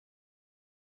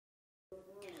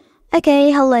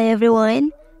Okay, hello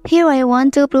everyone. Here I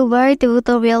want to provide a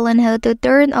tutorial on how to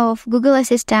turn off Google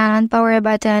Assistant and power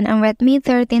button on Redmi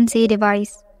 13C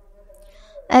device.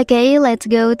 Okay, let's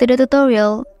go to the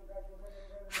tutorial.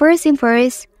 First thing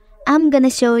first, I'm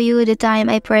gonna show you the time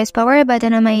I press power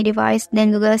button on my device,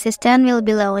 then Google Assistant will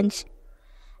be launched.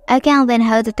 Okay, and then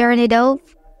how to turn it off?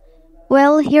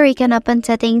 Well, here you can open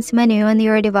settings menu on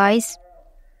your device.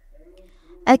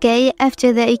 Okay,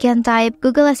 after that you can type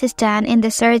Google Assistant in the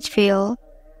search field.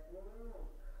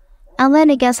 And then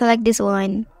you can select this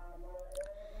one.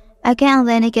 Okay, and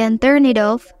then you can turn it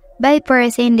off by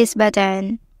pressing this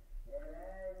button.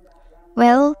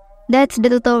 Well, that's the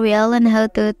tutorial on how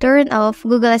to turn off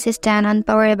Google Assistant on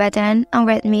power button on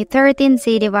Redmi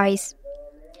 13C device.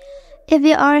 If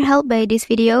you are helped by this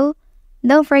video,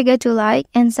 don't forget to like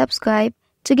and subscribe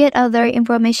to get other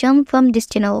information from this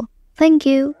channel. Thank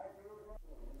you.